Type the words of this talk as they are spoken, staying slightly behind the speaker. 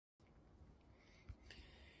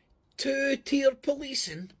Two-tier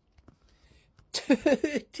policing?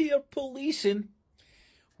 Two-tier policing?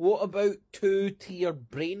 What about two-tier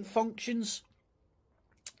brain functions?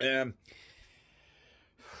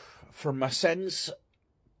 For my sins,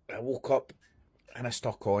 I woke up and I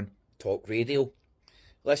stuck on talk radio,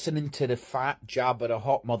 listening to the fat jab of a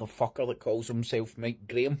hot motherfucker that calls himself Mike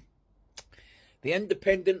Graham. The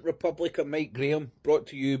Independent Republic of Mike Graham, brought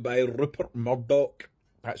to you by Rupert Murdoch.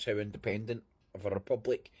 That's how independent of a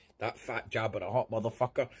republic that fat jab of a hot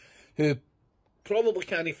motherfucker, who probably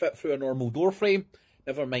can't fit through a normal door frame,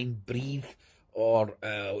 never mind breathe, or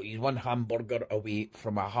he's one hamburger away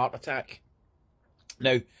from a heart attack.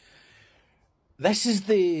 Now, this is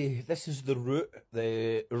the route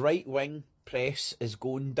the right-wing press is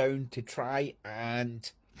going down to try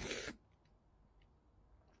and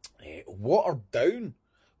water down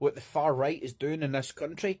what the far right is doing in this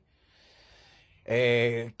country.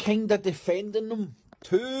 Kind of defending them.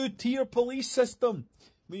 Two-tier police system.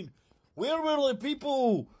 I mean, where were the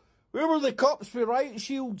people? Where were the cops with riot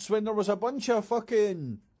shields when there was a bunch of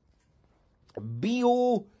fucking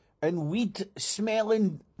BO and weed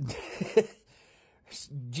smelling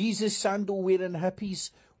Jesus sandal wearing hippies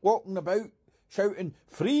walking about shouting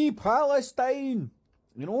 "Free Palestine"?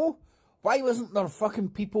 You know? Why wasn't there fucking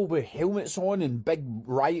people with helmets on and big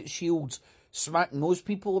riot shields smacking those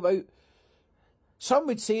people about? Some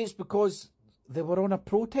would say it's because they were on a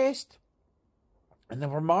protest and they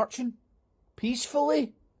were marching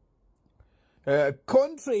peacefully.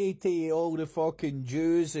 Contrary to all the fucking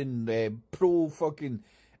Jews and pro-fucking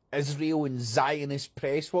Israel and Zionist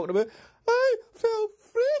press walking about, I felt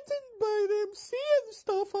threatened by them saying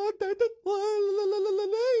stuff I didn't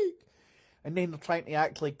like. And then they're trying to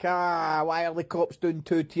act like, why are the cops doing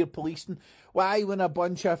two-tier policing? Why, when a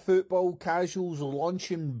bunch of football casuals are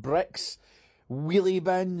launching bricks, wheelie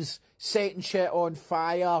bins, setting shit on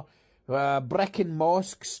fire, bricking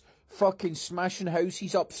mosques, fucking smashing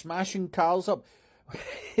houses up, smashing cars up.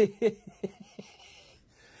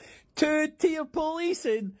 Two-tier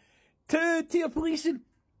policing. Two-tier policing.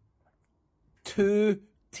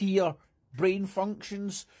 Two-tier brain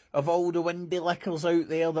functions of all the windy lickers out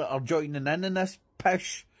there that are joining in this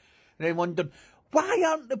pish. And then wondering, why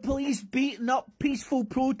aren't the police beating up peaceful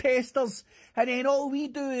protesters? And then all we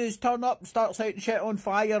do is turn up and start setting shit on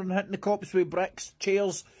fire and hitting the cops with bricks,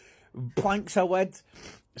 chairs, planks of wood,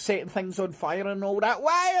 setting things on fire and all that.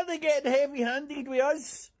 Why are they getting heavy-handed with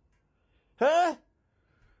us? Huh?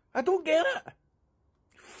 I don't get it.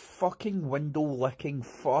 Fucking window-licking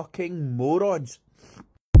fucking morons.